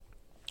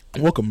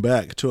Welcome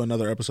back to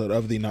another episode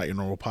of the Not Your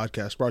Normal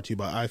Podcast, brought to you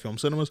by iFilm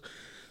Cinemas,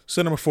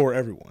 cinema for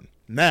everyone.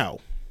 Now,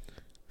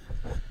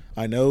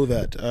 I know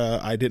that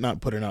I did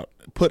not put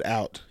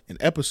out an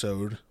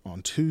episode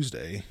on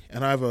Tuesday,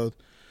 and I have a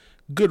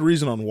good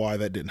reason on why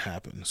that didn't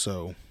happen.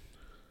 So,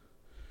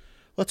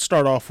 let's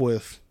start off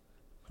with,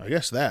 I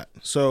guess that.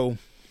 So,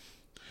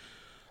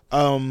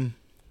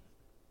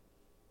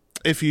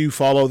 if you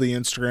follow the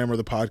Instagram or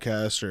the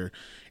podcast or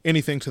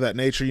anything to that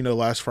nature, you know,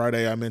 last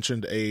Friday I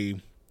mentioned a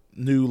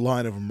new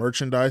line of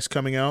merchandise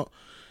coming out.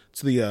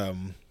 It's the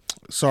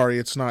sorry,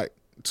 it's not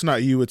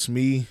you, it's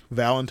me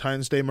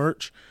Valentine's Day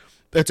merch.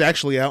 It's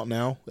actually out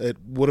now. It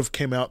would have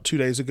came out 2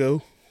 days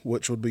ago,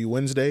 which would be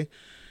Wednesday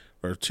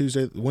the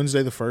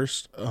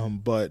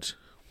 1st. But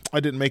I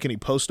didn't make any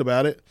post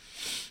about it,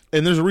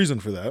 and there's a reason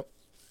for that.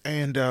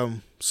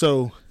 And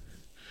so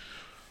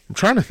I'm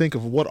trying to think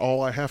of what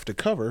all I have to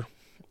cover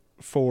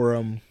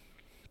for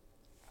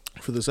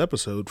this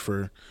episode,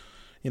 for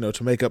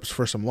to make up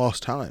for some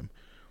lost time.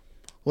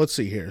 Let's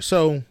see here.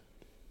 So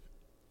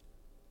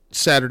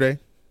Saturday,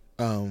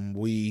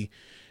 me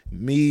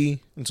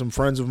and some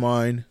friends of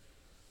mine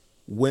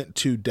went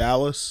to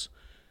Dallas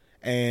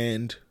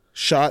and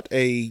shot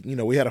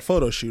we had a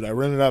photo shoot. I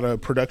rented out a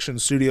production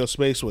studio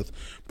space with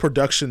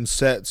production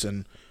sets,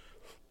 and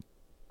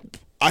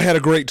I had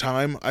a great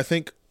time. I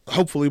think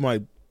hopefully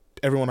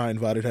everyone I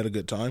invited had a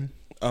good time.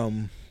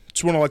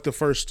 It's one of the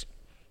first,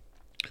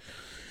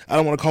 I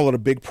don't want to call it a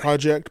big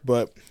project,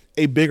 but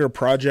a bigger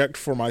project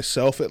for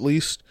myself, at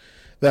least,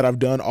 that I've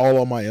done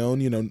all on my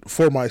own,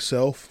 for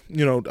myself.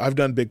 I've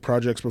done big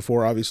projects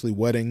before, obviously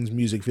weddings,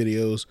 music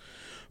videos,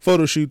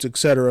 photo shoots,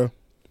 etc.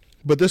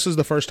 But this is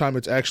the first time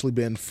it's actually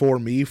been for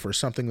me, for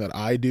something that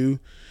I do,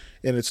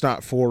 and it's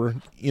not for,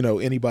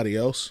 anybody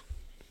else.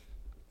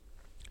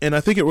 And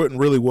I think it went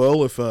really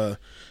well. If you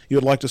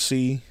would like to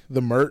see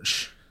the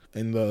merch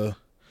and the,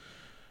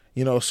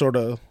 sort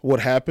of what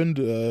happened,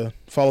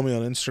 follow me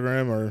on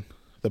Instagram or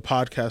the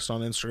podcast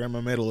on Instagram. I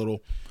made a little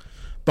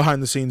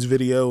behind the scenes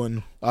video,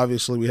 and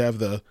obviously we have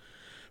the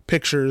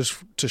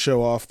pictures to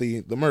show off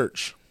the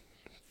merch.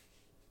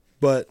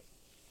 But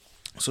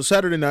so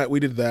Saturday night we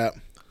did that,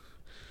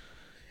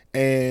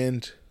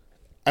 and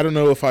I don't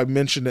know if I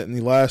mentioned it in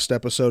the last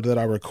episode that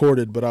I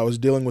recorded, but I was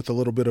dealing with a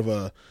little bit of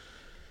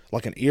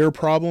an ear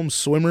problem,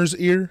 swimmer's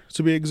ear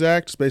to be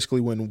exact. It's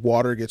basically when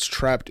water gets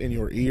trapped in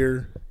your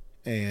ear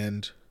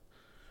and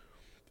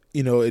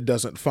it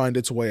doesn't find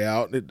its way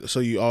out. So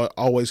you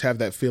always have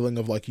that feeling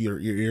of your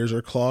ears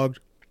are clogged.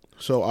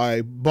 So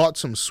I bought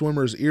some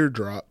swimmer's ear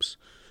drops,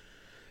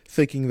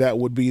 thinking that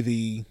would be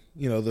the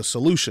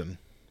solution.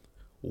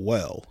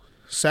 Well,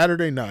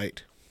 Saturday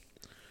night,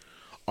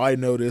 I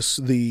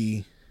noticed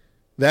that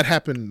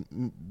happened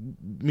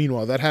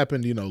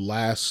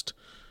last,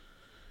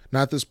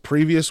 not this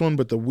previous one,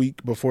 but the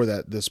week before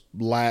that,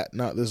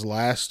 not this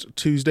last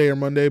Tuesday or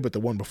Monday, but the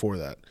one before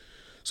that.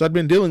 So I'd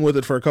been dealing with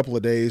it for a couple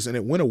of days, and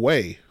it went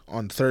away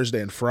on Thursday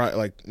and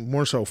Friday,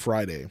 more so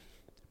Friday.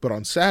 But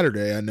on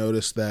Saturday, I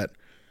noticed that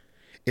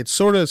it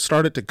sort of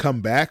started to come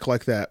back,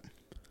 that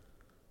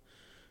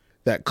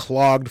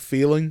clogged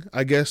feeling,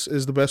 I guess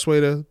is the best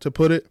way to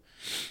put it.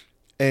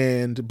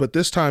 But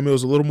this time it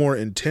was a little more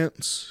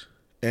intense,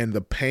 and the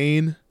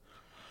pain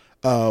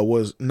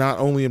was not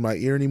only in my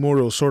ear anymore,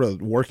 it was sort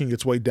of working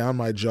its way down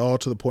my jaw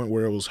to the point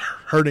where it was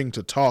hurting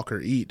to talk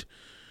or eat,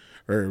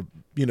 or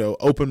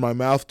open my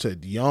mouth to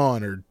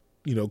yawn, or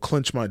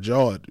clench my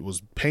jaw. It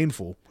was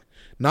painful,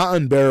 not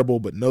unbearable,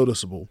 but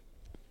noticeable.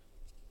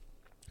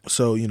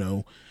 So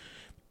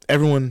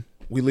everyone,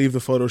 we leave the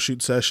photo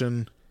shoot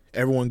session,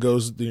 everyone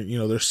goes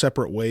their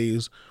separate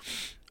ways,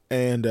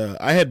 and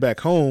I head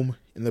back home,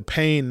 and the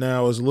pain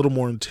now is a little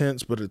more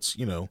intense, but it's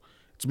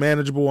it's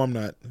manageable. I'm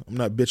not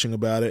bitching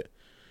about it.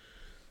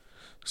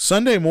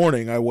 Sunday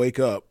morning I wake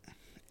up,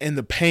 and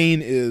the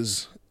pain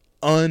is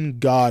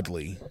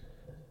ungodly.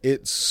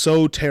 It's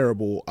so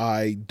terrible.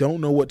 I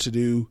don't know what to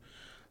do.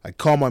 I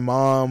call my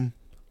mom.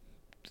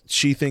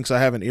 She thinks I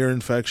have an ear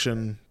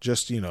infection.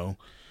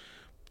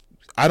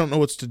 I don't know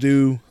what to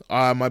do.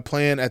 My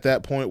plan at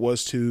that point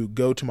was to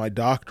go to my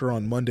doctor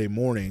on Monday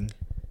morning,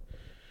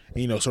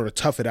 and, sort of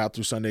tough it out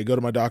through Sunday. Go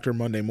to my doctor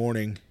Monday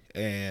morning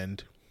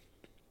and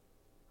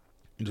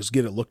just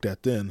get it looked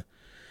at then.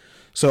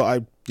 So I,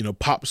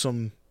 pop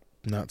a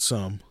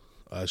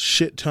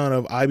shit ton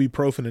of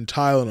ibuprofen and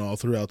Tylenol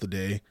throughout the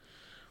day,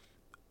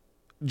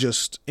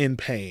 just in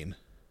pain,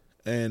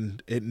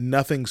 and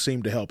nothing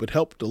seemed to help. It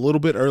helped a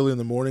little bit early in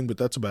the morning, but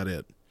that's about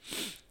it.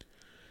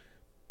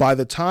 By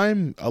the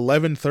time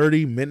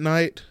 11:30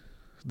 midnight,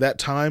 that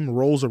time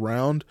rolls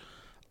around,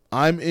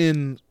 I'm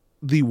in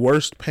the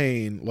worst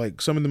pain,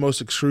 some of the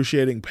most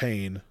excruciating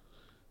pain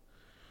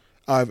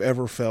I've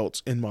ever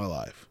felt in my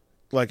life.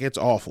 It's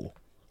awful.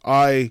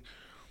 I'm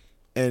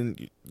a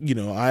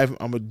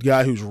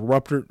guy who's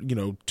ruptured,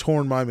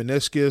 torn my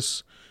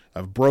meniscus.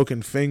 I've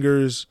broken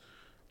fingers.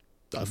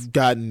 I've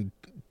gotten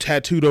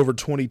tattooed over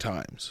 20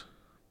 times.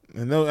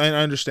 And I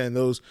understand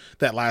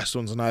that last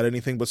one's not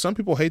anything, but some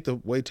people hate the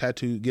way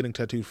getting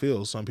tattooed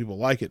feels. Some people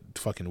like it,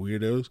 fucking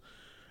weirdos.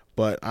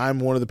 but I'm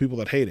one of the people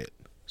that hate it.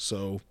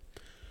 So,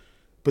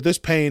 but this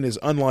pain is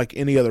unlike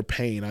any other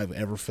pain I've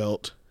ever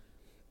felt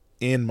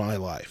in my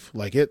life.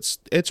 Like it's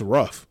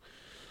rough.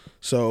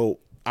 So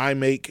I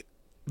make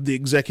the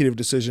executive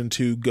decision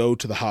to go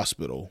to the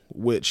hospital,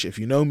 which, if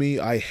you know me,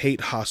 I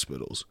hate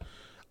hospitals.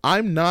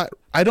 I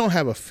don't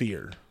have a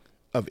fear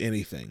of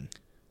anything.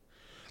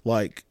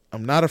 Like,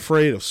 I'm not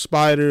afraid of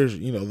spiders,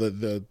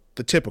 the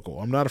typical.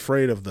 I'm not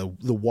afraid of the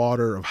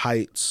water, of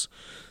heights,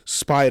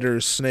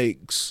 spiders,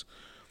 snakes.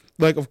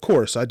 Like, of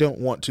course, I don't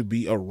want to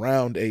be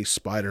around a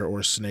spider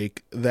or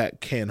snake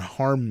that can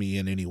harm me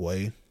in any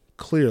way,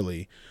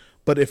 clearly.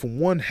 But if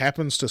one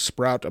happens to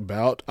sprout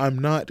about, I'm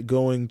not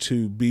going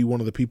to be one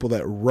of the people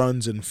that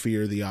runs in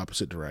fear the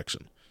opposite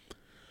direction.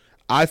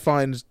 I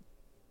find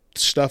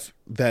stuff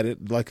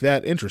like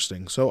that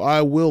interesting, so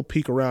I will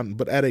peek around,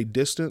 but at a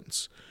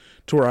distance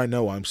to where I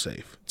know I'm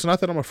safe. It's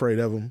not that I'm afraid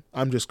of them.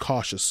 I'm just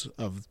cautious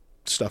of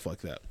stuff like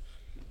that.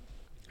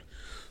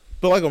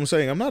 But like I'm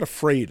saying, I'm not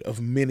afraid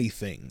of many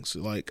things.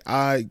 Like,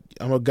 I'm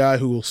a guy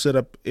who will sit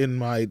up in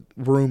my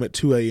room at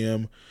 2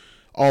 a.m.,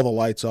 all the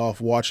lights off,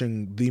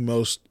 watching the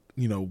most,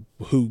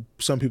 who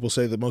some people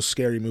say the most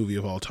scary movie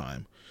of all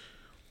time.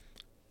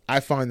 I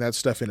find that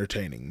stuff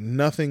entertaining.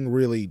 Nothing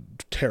really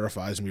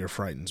terrifies me or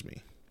frightens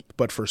me.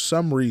 But for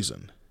some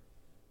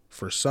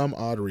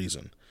odd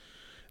reason,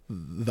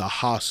 the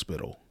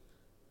hospital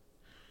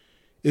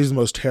is the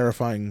most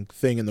terrifying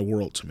thing in the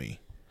world to me.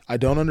 I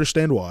don't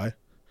understand why.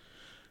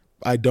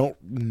 I don't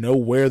know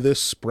where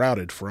this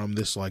sprouted from.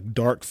 This like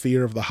dark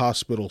fear of the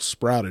hospital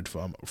sprouted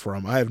from.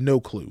 I have no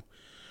clue.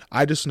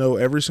 I just know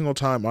every single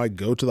time I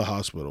go to the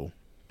hospital,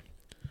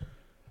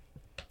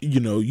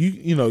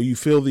 you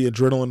feel the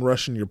adrenaline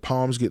rush and your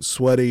palms get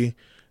sweaty.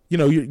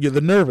 You're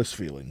the nervous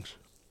feelings.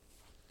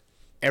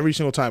 Every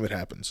single time it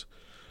happens.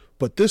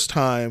 But this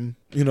time,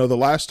 the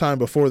last time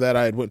before that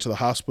I had went to the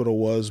hospital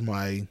was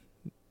my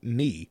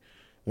knee,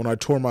 when I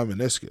tore my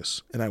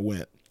meniscus, and I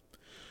went.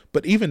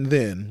 But even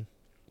then,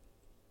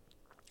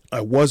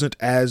 I wasn't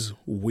as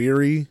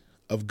weary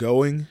of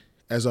going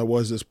as I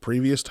was this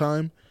previous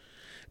time,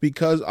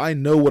 because I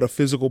know what a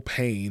physical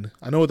pain,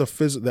 I know what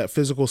that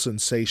physical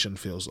sensation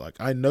feels like.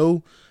 I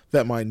know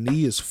that my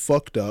knee is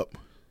fucked up,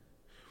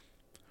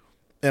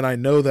 and I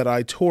know that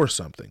I tore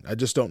something. I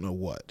just don't know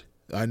what.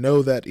 I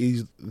know that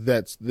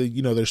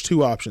there's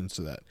two options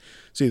to that.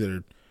 It's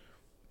either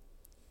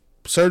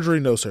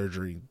surgery, no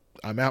surgery.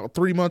 I'm out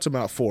 3 months, I'm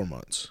out 4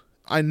 months.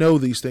 I know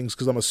these things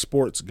because I'm a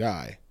sports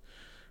guy.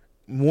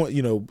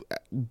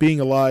 Being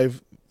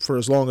alive for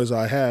as long as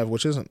I have,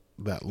 which isn't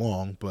that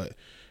long, but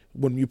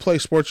when you play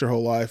sports your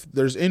whole life,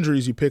 there's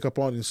injuries you pick up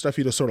on and stuff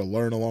you just sort of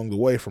learn along the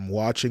way, from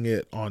watching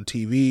it on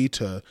TV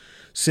to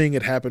seeing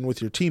it happen with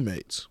your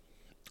teammates.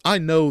 I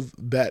know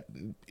that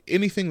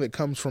anything that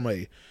comes from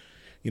a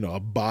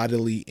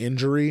bodily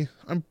injury,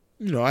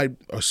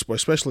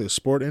 especially a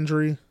sport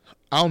injury,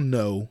 I'll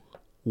know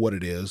what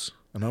it is,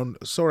 and I'll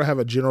sort of have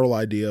a general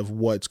idea of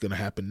what's going to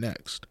happen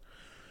next.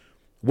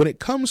 When it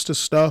comes to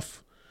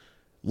stuff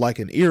like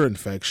an ear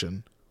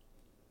infection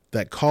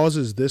that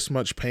causes this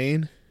much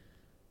pain,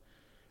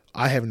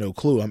 I have no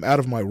clue. I'm out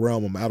of my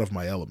realm. I'm out of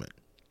my element.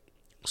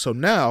 So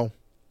now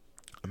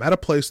I'm at a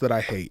place that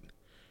I hate.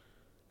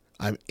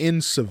 I'm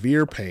in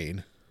severe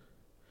pain,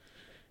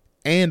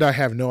 and I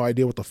have no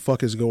idea what the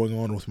fuck is going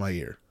on with my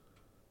ear,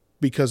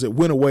 because it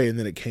went away and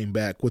then it came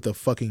back with a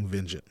fucking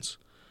vengeance.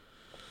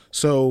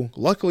 So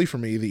luckily for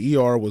me, the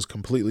ER was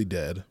completely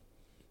dead.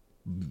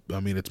 I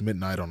mean, it's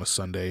midnight on a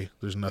Sunday.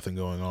 There's nothing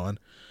going on.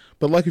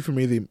 But lucky for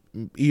me,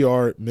 the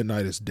ER at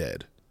midnight is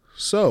dead.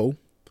 So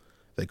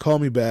they call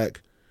me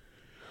back,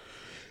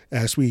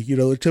 ask me,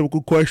 the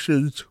typical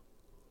questions,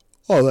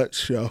 all that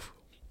stuff.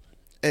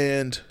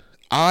 And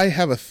I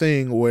have a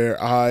thing where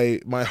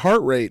my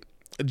heart rate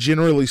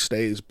generally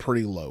stays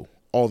pretty low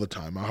all the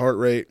time. My heart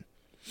rate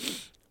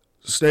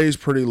stays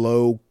pretty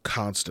low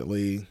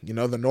constantly.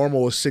 The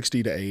normal is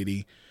 60 to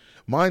 80.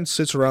 Mine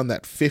sits around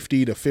that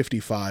 50 to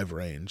 55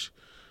 range,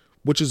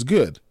 which is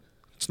good.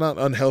 It's not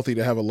unhealthy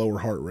to have a lower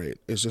heart rate.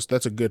 It's just,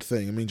 that's a good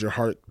thing. It means your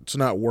heart's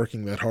not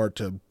working that hard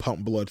to pump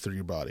blood through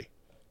your body.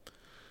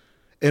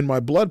 And my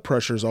blood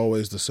pressure is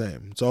always the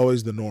same. It's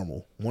always the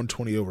normal,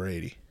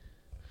 120/80.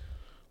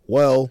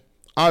 Well,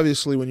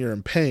 obviously when you're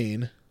in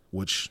pain,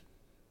 which,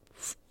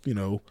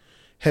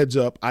 heads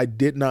up, I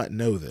did not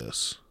know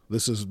this.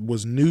 This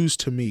was news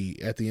to me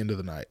at the end of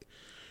the night.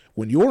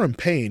 When you're in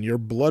pain, your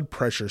blood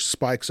pressure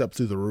spikes up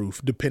through the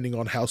roof depending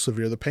on how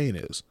severe the pain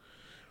is.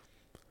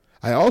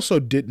 I also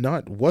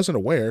wasn't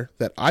aware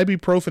that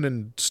ibuprofen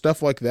and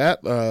stuff like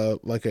that,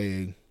 like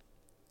a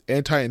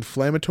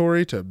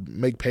anti-inflammatory to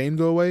make pain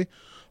go away,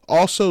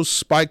 also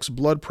spikes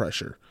blood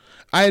pressure.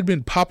 I had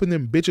been popping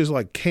them bitches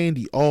like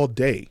candy all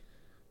day.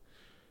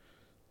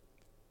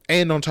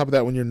 And on top of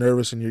that, when you're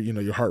nervous and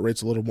your heart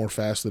rate's a little more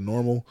fast than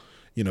normal,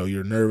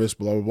 you're nervous,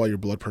 blah, blah, blah, your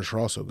blood pressure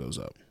also goes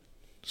up.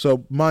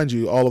 So, mind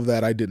you, all of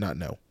that I did not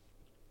know.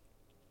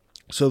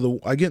 So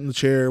I get in the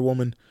chair,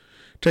 woman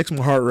takes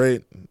my heart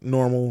rate,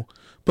 normal,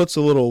 puts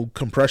a little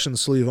compression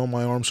sleeve on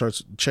my arm,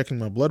 starts checking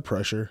my blood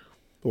pressure.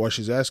 while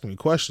she's asking me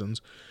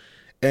questions.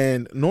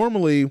 And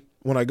normally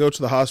when I go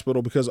to the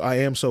hospital, because I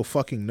am so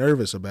fucking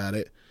nervous about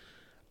it,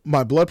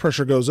 my blood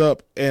pressure goes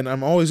up, and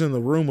I'm always in the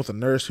room with a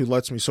nurse who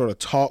lets me sort of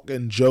talk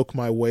and joke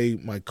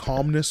my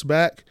calmness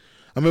back.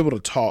 I'm able to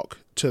talk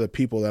to the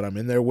people that I'm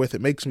in there with.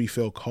 It makes me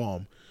feel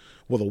calm.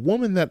 Well, the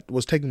woman that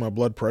was taking my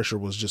blood pressure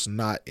was just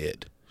not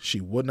it. She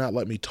would not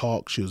let me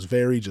talk. She was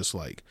very just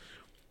like,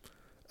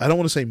 I don't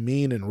want to say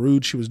mean and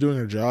rude. She was doing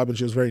her job and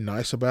she was very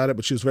nice about it,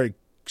 but she was very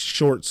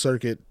short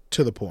circuit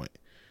to the point.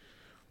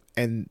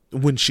 And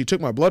when she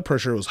took my blood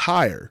pressure, it was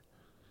higher.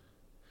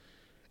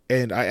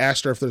 And I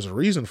asked her if there's a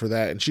reason for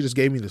that, and she just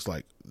gave me this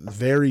like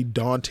very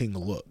daunting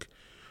look,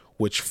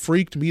 which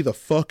freaked me the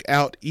fuck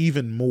out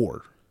even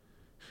more.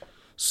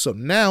 So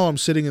now I'm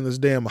sitting in this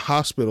damn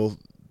hospital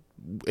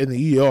in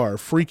the ER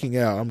freaking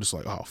out. I'm just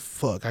like, oh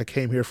fuck, I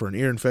came here for an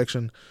ear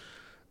infection.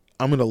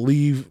 I'm going to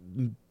leave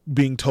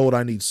being told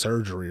I need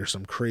surgery or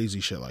some crazy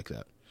shit like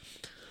that.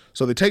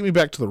 So they take me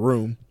back to the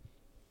room,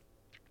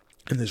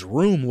 and this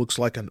room looks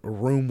like a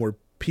room where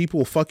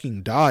people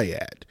fucking die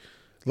at.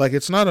 Like,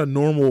 it's not a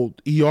normal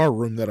ER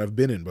room that I've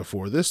been in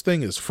before. This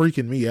thing is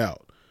freaking me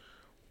out.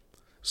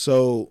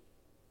 So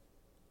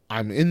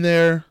I'm in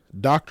there.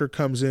 Doctor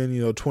comes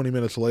in, 20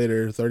 minutes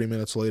later, 30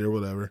 minutes later,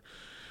 whatever.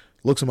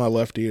 Looks at my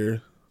left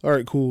ear. All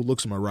right, cool.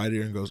 Looks at my right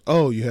ear and goes,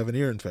 oh, you have an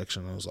ear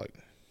infection. I was like,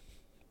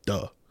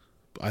 duh.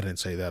 I didn't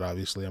say that,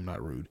 obviously. I'm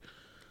not rude.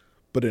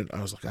 But then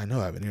I was like, I know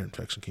I have an ear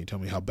infection. Can you tell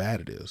me how bad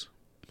it is?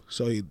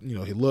 So he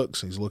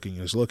looks, he's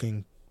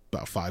looking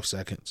about 5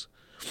 seconds.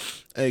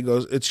 And he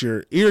goes, it's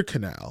your ear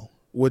canal,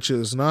 which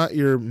is not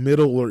your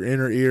middle or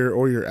inner ear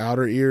or your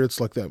outer ear. It's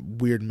like that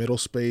weird middle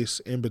space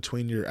in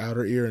between your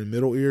outer ear and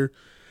middle ear.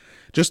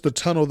 Just the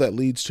tunnel that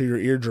leads to your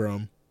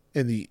eardrum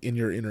in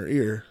your inner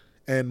ear.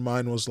 And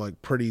mine was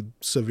like pretty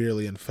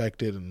severely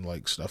infected and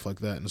like stuff like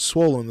that and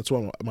swollen. That's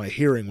why my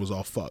hearing was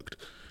all fucked.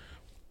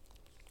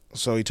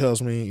 So he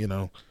tells me,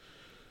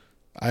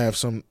 I have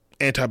some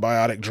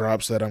antibiotic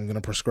drops that I'm going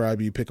to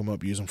prescribe you. Pick them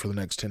up, use them for the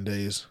next 10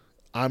 days.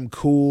 I'm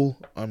cool.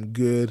 I'm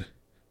good.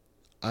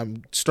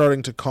 I'm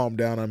starting to calm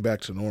down. I'm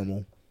back to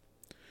normal.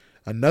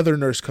 Another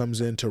nurse comes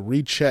in to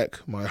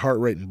recheck my heart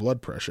rate and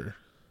blood pressure.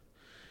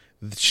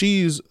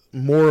 She's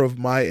more of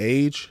my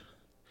age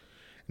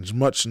and is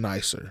much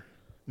nicer,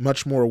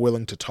 much more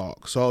willing to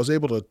talk. So I was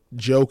able to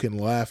joke and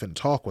laugh and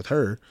talk with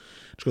her.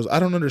 She goes, I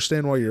don't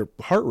understand why your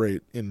heart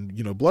rate and,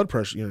 blood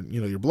pressure,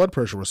 your blood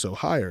pressure was so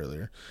high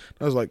earlier. And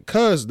I was like,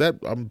 cuz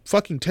I'm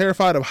fucking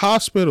terrified of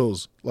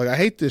hospitals. Like, I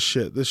hate this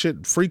shit. This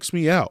shit freaks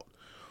me out.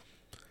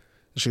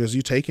 And she goes,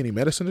 you take any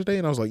medicine today?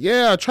 And I was like,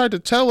 yeah, I tried to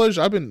tell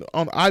her. I've been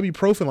on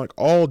ibuprofen like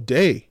all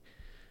day.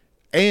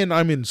 And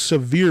I'm in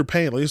severe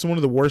pain. Like, it's one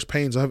of the worst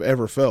pains I've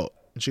ever felt.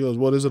 And she goes,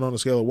 what is it on a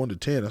scale of 1 to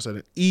 10? I said,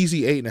 an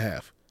easy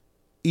 8.5.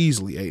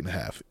 Easily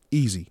 8.5.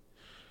 Easy.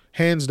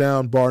 Hands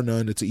down, bar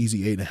none, it's an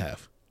easy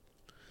 8.5.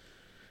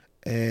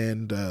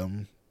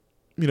 And,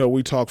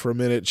 we talk for a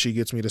minute. She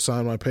gets me to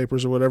sign my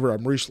papers or whatever.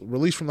 I'm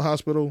released from the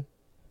hospital,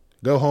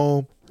 go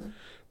home,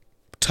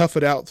 tough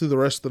it out through the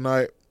rest of the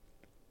night.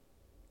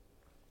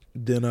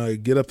 Then I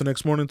get up the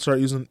next morning and start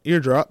using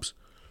eardrops.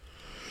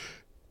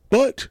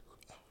 But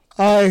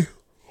I,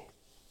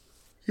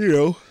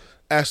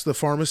 asked the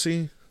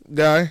pharmacy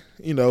guy,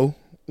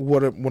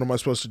 what am I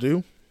supposed to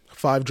do?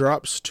 5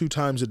 drops 2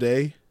 times a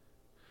day.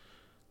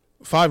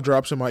 5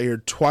 drops in my ear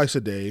twice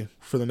a day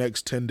for the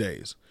next 10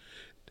 days.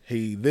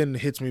 He then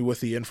hits me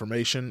with the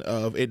information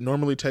of it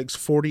normally takes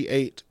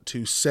 48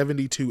 to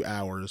 72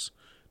 hours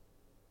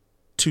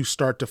to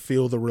start to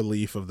feel the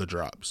relief of the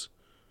drops.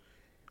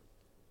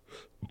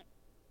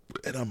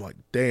 And I'm like,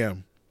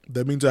 damn,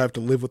 that means I have to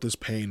live with this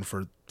pain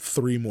for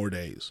 3 more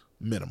days,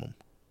 minimum.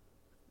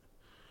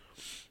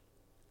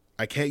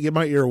 I can't get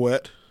my ear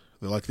wet.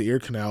 Like the ear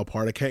canal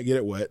part, I can't get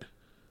it wet.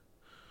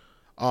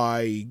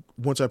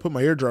 Once I put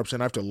my eardrops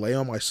in, I have to lay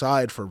on my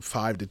side for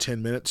 5 to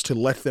 10 minutes to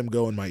let them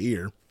go in my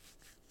ear,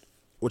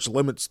 which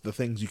limits the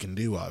things you can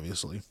do,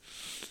 obviously.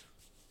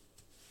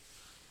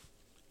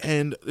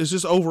 And it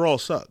just overall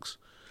sucks.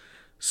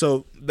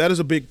 So that is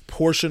a big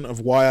portion of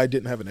why I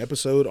didn't have an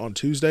episode on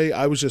Tuesday.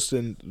 I was just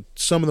in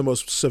some of the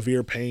most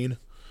severe pain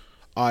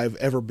I've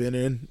ever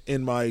been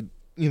in my,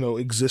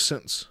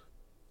 existence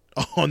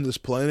on this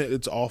planet.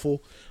 It's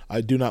awful.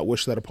 I do not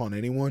wish that upon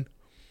anyone.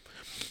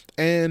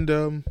 And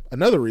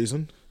another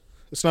reason,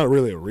 it's not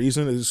really a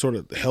reason, it sort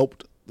of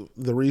helped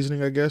the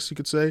reasoning, I guess you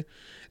could say,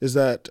 is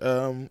that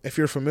if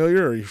you're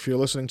familiar or if you're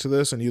listening to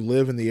this and you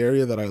live in the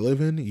area that I live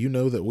in, you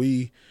know that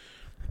we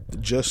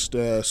just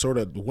sort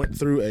of went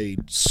through a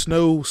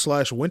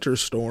snow/winter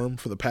storm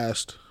for the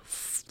past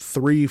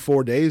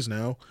 3-4 days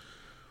now.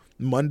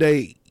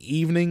 Monday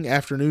evening,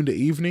 afternoon to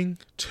evening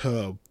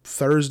to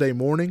Thursday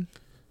morning,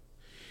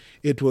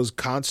 it was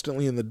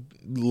constantly in the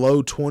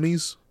low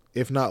 20s,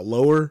 if not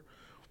lower,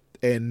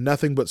 and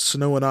nothing but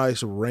snow and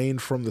ice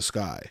rained from the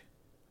sky.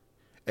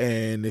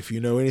 And if you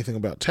know anything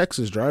about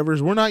Texas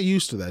drivers, we're not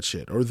used to that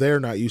shit, or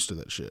they're not used to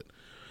that shit.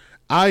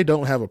 I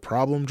don't have a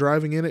problem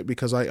driving in it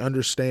because I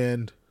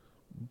understand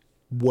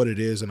what it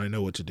is and I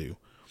know what to do.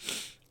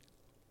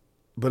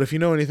 But if you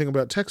know anything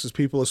about Texas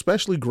people,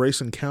 especially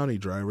Grayson County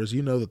drivers,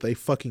 you know that they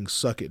fucking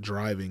suck at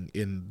driving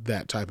in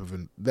that type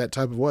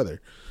of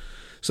weather.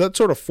 So that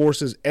sort of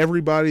forces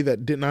everybody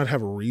that did not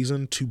have a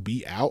reason to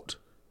be out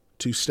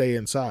to stay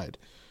inside.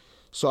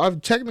 So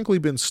I've technically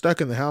been stuck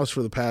in the house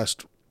for the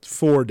past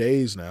 4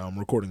 days now. I'm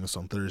recording this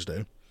on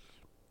Thursday.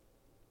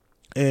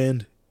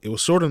 And it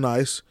was sort of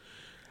nice.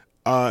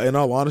 In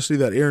all honesty,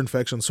 that ear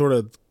infection sort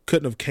of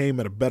couldn't have came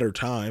at a better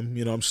time.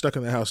 You know, I'm stuck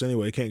in the house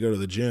anyway. Can't go to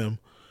the gym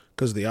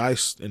because of the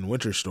ice and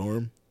winter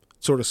storm.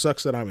 It sort of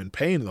sucks that I'm in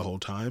pain the whole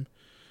time.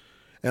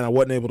 And I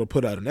wasn't able to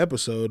put out an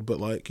episode. But,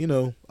 like, you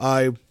know,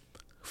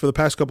 for the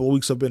past couple of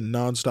weeks, I've been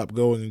nonstop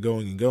going and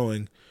going and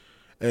going.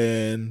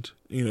 And,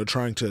 you know,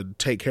 trying to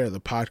take care of the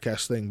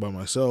podcast thing by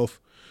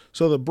myself.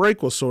 So the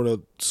break was sort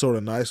of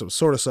nice. It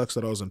sort of sucks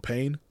that I was in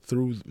pain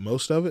through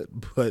most of it.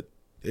 But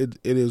it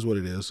is what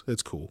it is.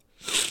 It's cool.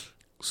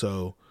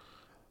 So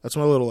that's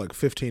my little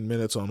 15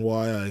 minutes on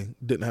why I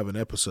didn't have an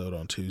episode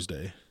on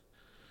Tuesday.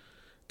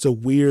 It's a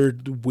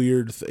weird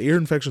ear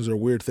infections are a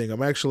weird thing.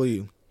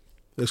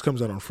 This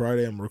comes out on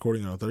Friday. I'm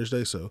recording it on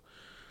Thursday. So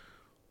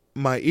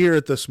my ear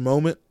at this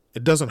moment,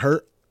 it doesn't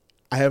hurt.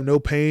 I have no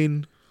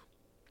pain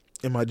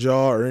in my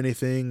jaw or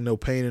anything. No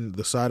pain in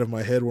the side of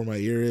my head where my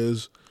ear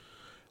is.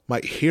 My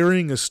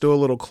hearing is still a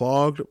little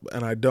clogged,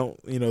 and I don't,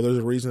 there's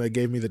a reason they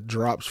gave me the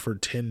drops for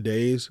 10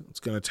 days. It's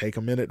going to take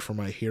a minute for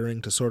my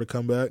hearing to sort of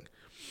come back.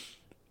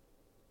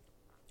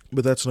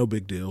 But that's no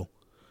big deal.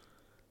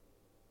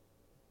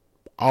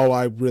 All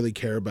I really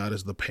care about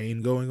is the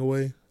pain going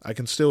away. I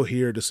can still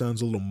hear it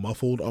sounds a little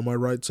muffled on my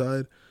right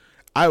side.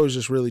 I was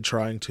just really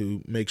trying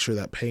to make sure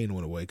that pain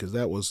went away because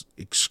that was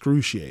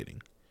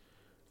excruciating.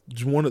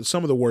 It's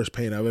some of the worst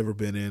pain I've ever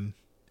been in,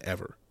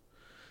 ever.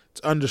 It's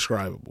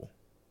undescribable.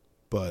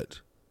 But,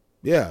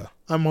 yeah,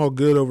 I'm all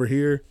good over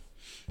here.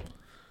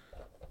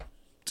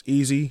 It's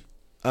easy.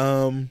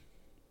 But,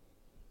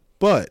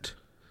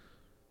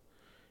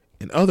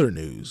 in other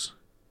news,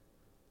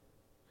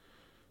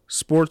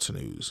 sports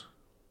news,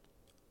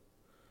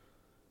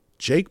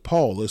 Jake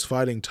Paul is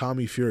fighting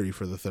Tommy Fury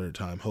for the third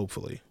time,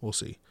 hopefully. We'll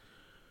see.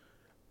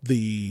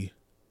 The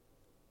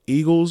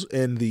Eagles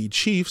and the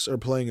Chiefs are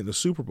playing in the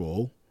Super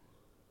Bowl.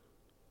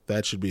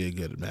 That should be a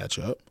good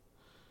matchup.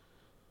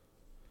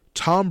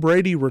 Tom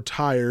Brady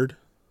retired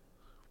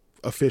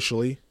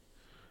officially.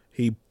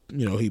 He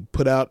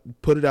put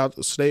it out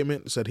a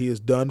statement, said he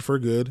is done for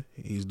good.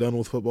 He's done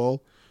with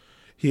football.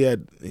 He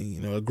had,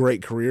 a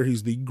great career.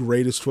 He's the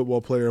greatest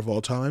football player of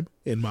all time,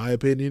 in my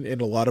opinion, and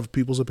a lot of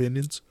people's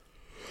opinions.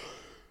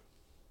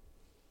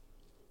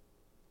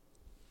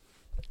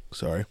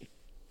 Sorry.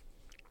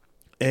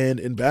 And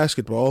in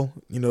basketball,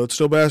 it's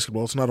still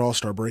basketball. It's not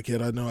All-Star break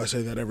yet. I know I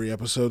say that every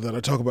episode that I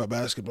talk about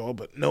basketball,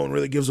 but no one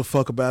really gives a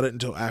fuck about it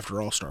until after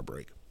All-Star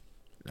break.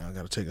 Now I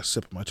got to take a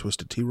sip of my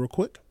Twisted Tea real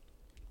quick.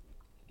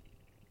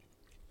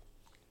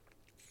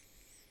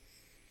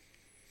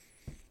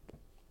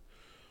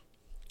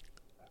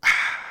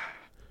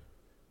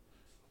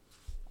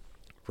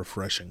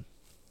 Refreshing.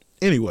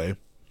 Anyway,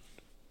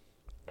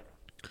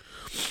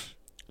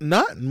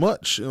 not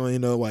much,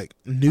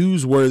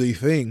 newsworthy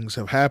things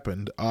have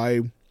happened.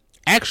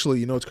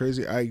 Actually, what's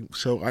crazy? I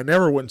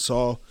never went and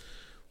saw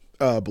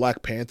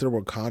Black Panther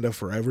Wakanda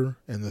Forever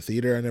in the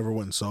theater. I never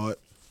went and saw it.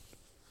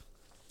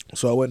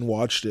 So I went and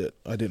watched it.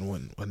 I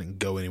didn't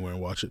go anywhere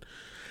and watch it.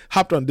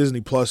 Hopped on Disney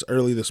Plus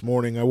early this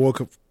morning. I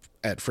woke up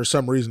for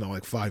some reason,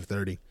 at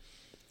 5:30.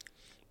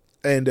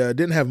 And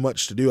didn't have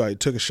much to do. I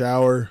took a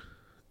shower,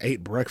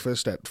 ate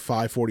breakfast at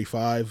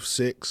 5:45,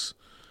 6,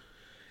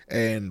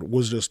 and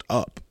was just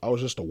up. I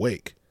was just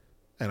awake.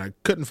 And I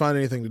couldn't find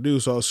anything to do,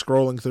 so I was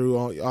scrolling through,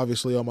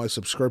 obviously, all my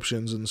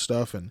subscriptions and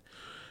stuff, and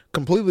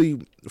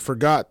completely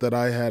forgot that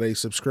I had a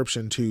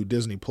subscription to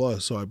Disney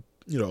Plus. So I,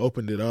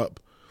 opened it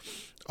up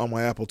on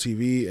my Apple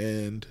TV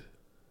and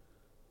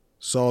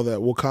saw that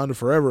Wakanda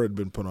Forever had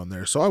been put on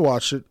there. So I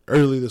watched it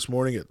early this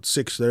morning at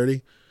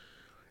 6:30,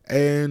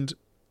 and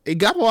it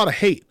got a lot of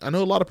hate. I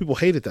know a lot of people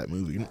hated that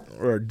movie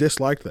or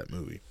disliked that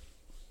movie.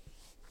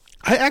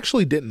 I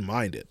actually didn't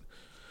mind it.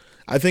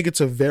 I think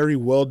it's a very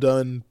well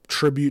done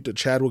tribute to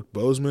Chadwick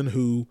Boseman,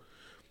 who,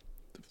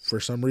 for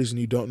some reason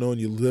you don't know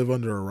and you live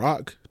under a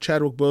rock.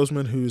 Chadwick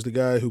Boseman, who's the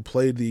guy who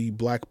played the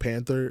Black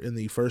Panther in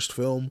the first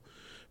film,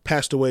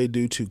 passed away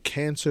due to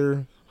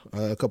cancer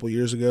a couple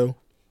years ago.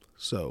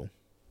 So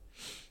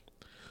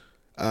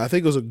I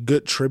think it was a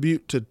good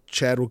tribute to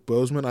Chadwick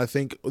Boseman. I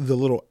think the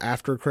little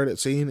after credit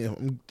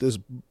scene, this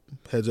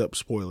heads up,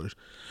 spoilers.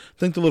 I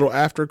think the little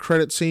after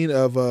credit scene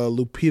of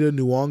Lupita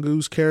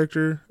Nyong'o's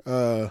character,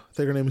 I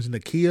think her name is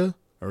Nikita,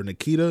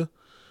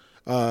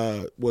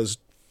 was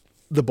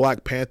the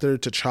Black Panther,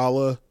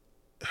 T'Challa,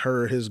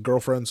 his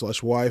girlfriend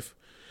 / wife.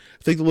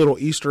 I think the little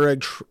Easter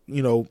egg,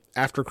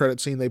 after credit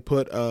scene they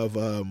put of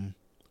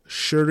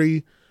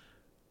Shuri,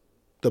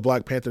 the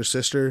Black Panther's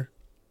sister,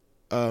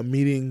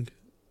 meeting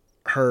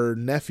her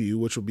nephew,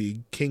 which would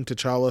be King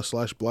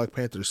T'Challa / Black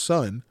Panther's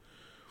son,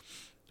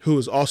 who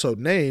is also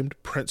named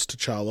Prince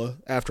T'Challa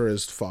after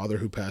his father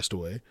who passed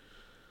away.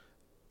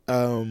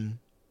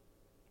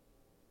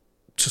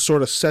 to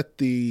sort of set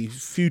the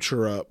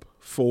future up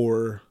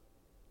for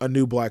a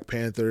new Black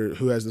Panther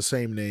who has the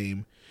same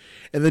name.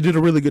 And they did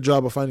a really good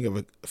job of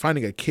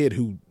finding a kid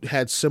who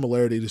had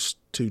similarities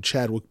to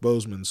Chadwick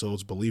Boseman, so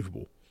it's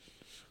believable.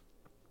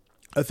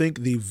 I think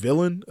the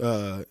villain,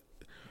 in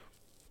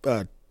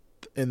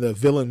the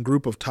villain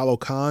group of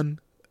Talokan,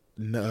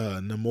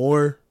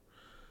 Namor,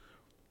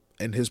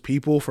 and his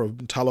people from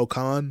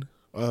Talokan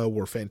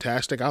were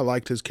fantastic. I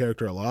liked his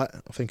character a lot.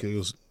 I think it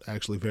was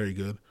actually very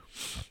good.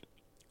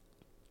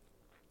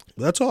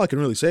 That's all I can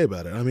really say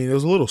about it. I mean, it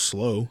was a little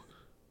slow.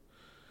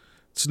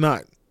 It's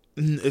not,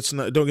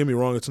 don't get me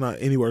wrong, it's not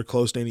anywhere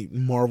close to any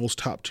Marvel's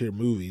top tier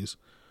movies,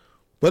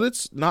 but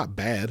it's not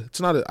bad.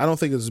 I don't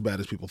think it's as bad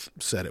as people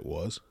said it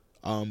was.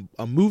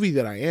 A movie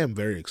that I am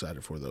very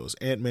excited for, though, is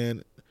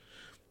Ant-Man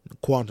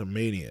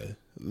Quantumania.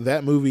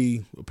 That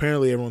movie,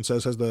 apparently everyone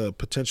says, has the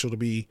potential to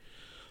be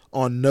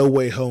on No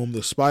Way Home,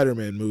 the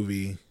Spider-Man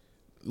movie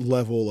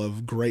level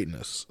of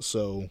greatness.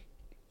 So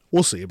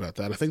we'll see about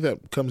that. I think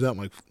that comes out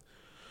in like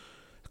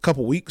a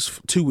couple weeks,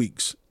 2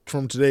 weeks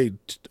from today,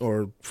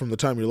 or from the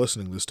time you're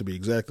listening to this, to be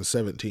exact, the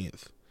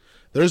 17th.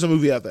 There's a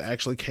movie out that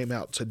actually came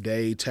out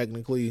today,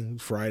 technically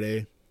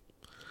Friday.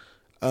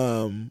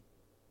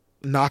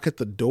 Knock at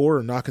the Door,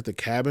 or Knock at the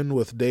Cabin,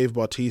 with Dave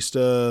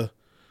Bautista,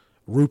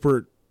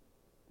 Rupert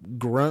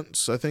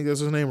Grunts, I think that's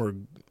his name, or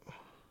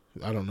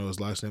I don't know his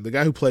last name. The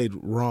guy who played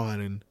Ron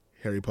in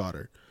Harry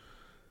Potter.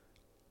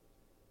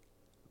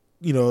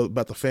 You know,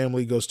 about the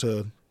family goes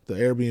to the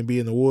Airbnb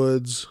in the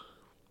woods.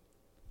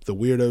 The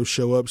weirdos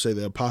show up, say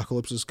the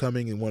apocalypse is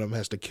coming, and one of them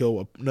has to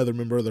kill another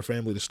member of their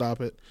family to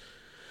stop it.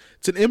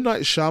 It's an M.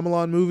 Night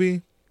Shyamalan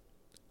movie.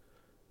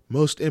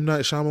 Most M.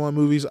 Night Shyamalan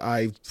movies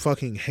I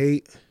fucking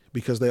hate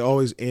because they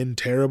always end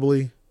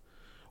terribly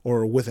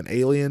or with an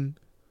alien.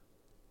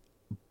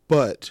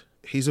 But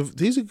he's a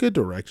good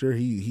director.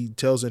 He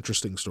tells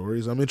interesting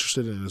stories. I'm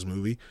interested in his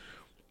movie.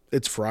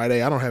 It's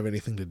Friday. I don't have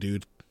anything to do,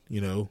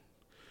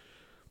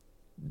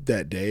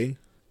 that day.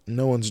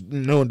 No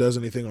one does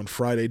anything on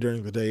Friday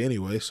during the day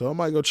anyway, so I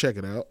might go check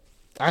it out.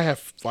 I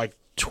have like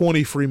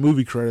 20 free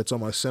movie credits on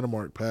my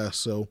Cinemark pass,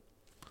 so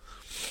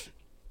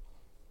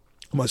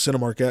my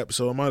Cinemark app,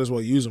 so I might as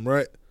well use them,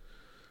 right?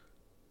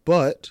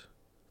 But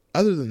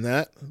other than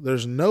that,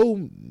 there's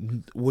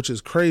which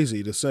is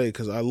crazy to say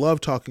because I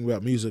love talking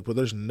about music, but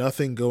there's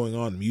nothing going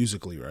on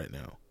musically right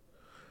now.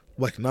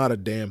 Like, not a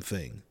damn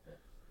thing.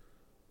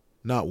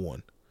 Not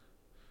one.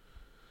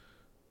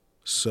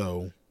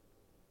 So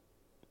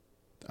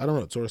I don't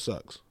know. It sort of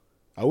sucks.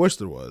 I wish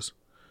there was.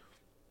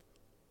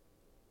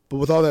 But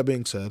with all that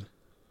being said,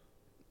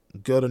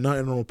 go to Not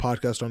Your Normal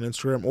Podcast on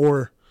Instagram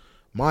or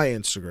my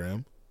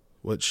Instagram,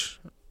 which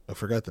I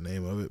forgot the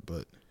name of it,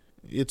 but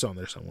it's on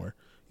there somewhere.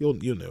 You'll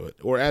know it.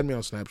 Or add me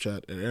on Snapchat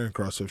at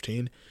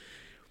AaronCross15.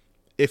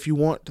 If you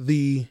want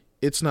the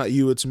It's Not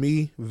You, It's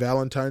Me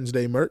Valentine's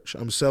Day merch,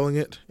 I'm selling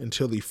it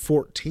until the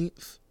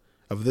 14th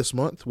of this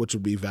month, which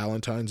would be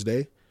Valentine's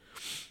Day.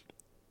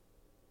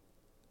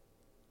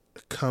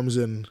 Comes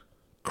in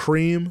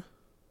cream,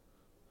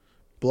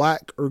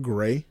 black, or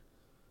gray.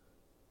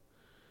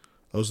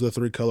 Those are the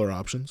 3 color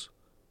options.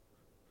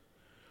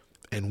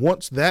 And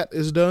once that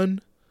is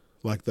done,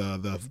 like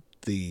the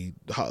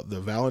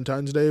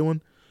Valentine's Day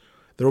one,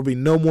 there will be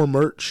no more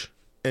merch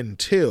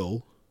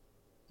until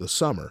the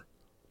summer.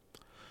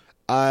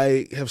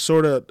 I'm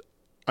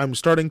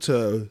starting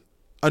to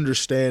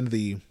understand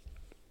the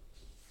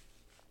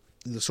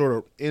sort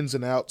of ins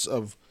and outs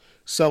of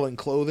selling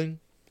clothing.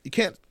 You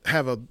can't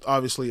have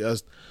obviously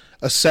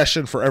a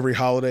session for every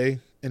holiday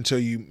until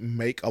you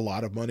make a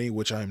lot of money,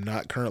 which I'm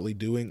not currently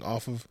doing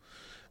off of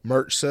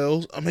merch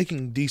sales. I'm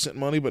making decent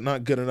money, but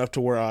not good enough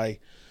to where I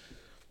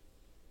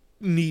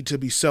need to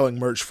be selling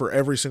merch for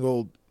every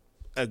single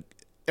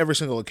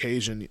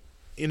occasion.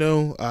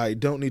 I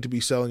don't need to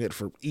be selling it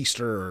for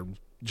Easter or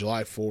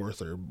July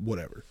 4th or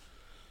whatever.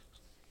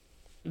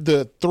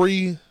 The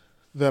 3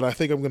 that I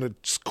think I'm going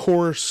to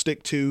core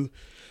stick to,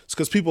 it's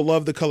because people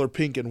love the color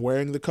pink and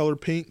wearing the color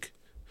pink.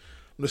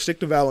 I'm going to stick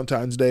to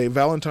Valentine's Day.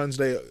 Valentine's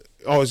Day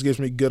always gives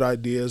me good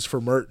ideas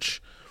for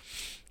merch.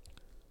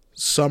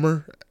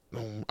 Summer.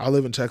 I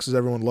live in Texas.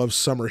 Everyone loves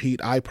summer heat.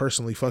 I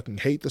personally fucking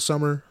hate the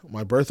summer.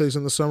 My birthday's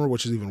in the summer,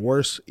 which is even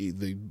worse.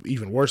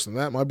 Even worse than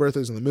that, my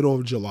birthday's in the middle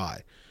of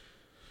July.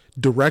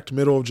 Direct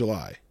middle of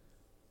July.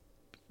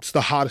 It's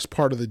the hottest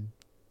part of the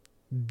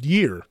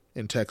year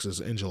in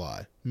Texas in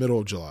July. Middle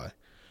of July.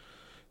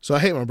 So I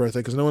hate my birthday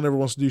because no one ever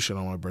wants to do shit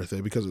on my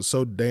birthday because it's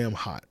so damn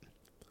hot.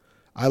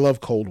 I love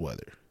cold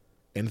weather.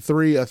 And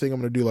 3, I think I'm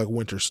going to do like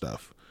winter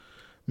stuff.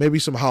 Maybe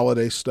some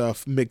holiday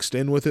stuff mixed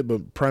in with it,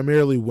 but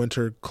primarily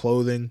winter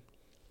clothing.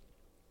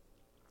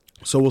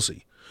 So we'll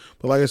see.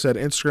 But like I said,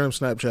 Instagram,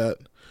 Snapchat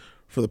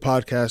for the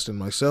podcast and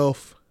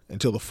myself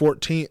until the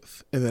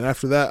 14th. And then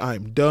after that,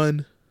 I'm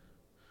done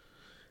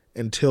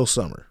until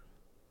summer.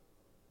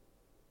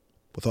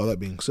 With all that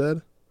being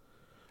said,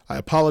 I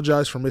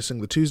apologize for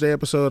missing the Tuesday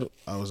episode.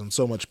 I was in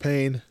so much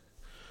pain.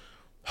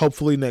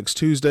 Hopefully next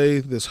Tuesday,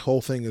 this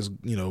whole thing is,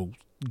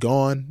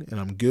 gone and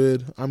I'm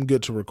good. I'm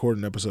good to record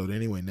an episode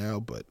anyway now,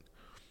 but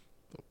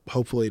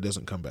Hopefully it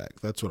doesn't come back.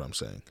 That's what I'm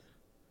saying.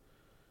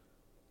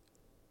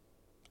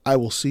 I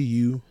will see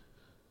you,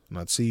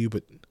 not see you,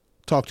 but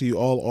talk to you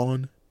all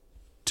on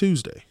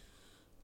Tuesday.